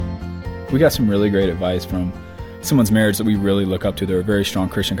we got some really great advice from someone's marriage that we really look up to. They're a very strong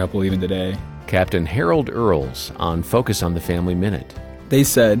Christian couple even today. Captain Harold Earls on Focus on the Family Minute. They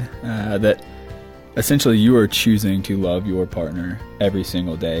said that essentially you are choosing to love your partner every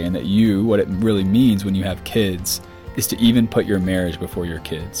single day, and that what it really means when you have kids is to even put your marriage before your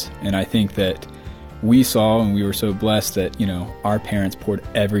kids. And I think that we saw, and we were so blessed that, our parents poured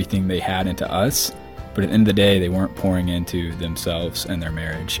everything they had into us, but at the end of the day, they weren't pouring into themselves and their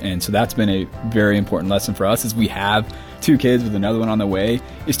marriage. And so that's been a very important lesson for us as we have 2 kids with another one on the way,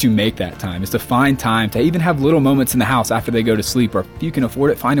 is to make that time, is to find time to even have little moments in the house after they go to sleep, or if you can afford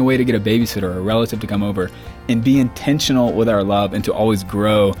it, find a way to get a babysitter or a relative to come over, and be intentional with our love, and to always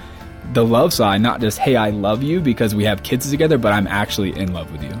grow the love side, not just, hey, I love you because we have kids together, but I'm actually in love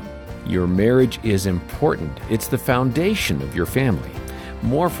with you. Your marriage is important. It's the foundation of your family.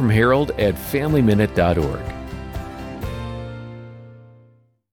 More from Harold at FamilyMinute.org.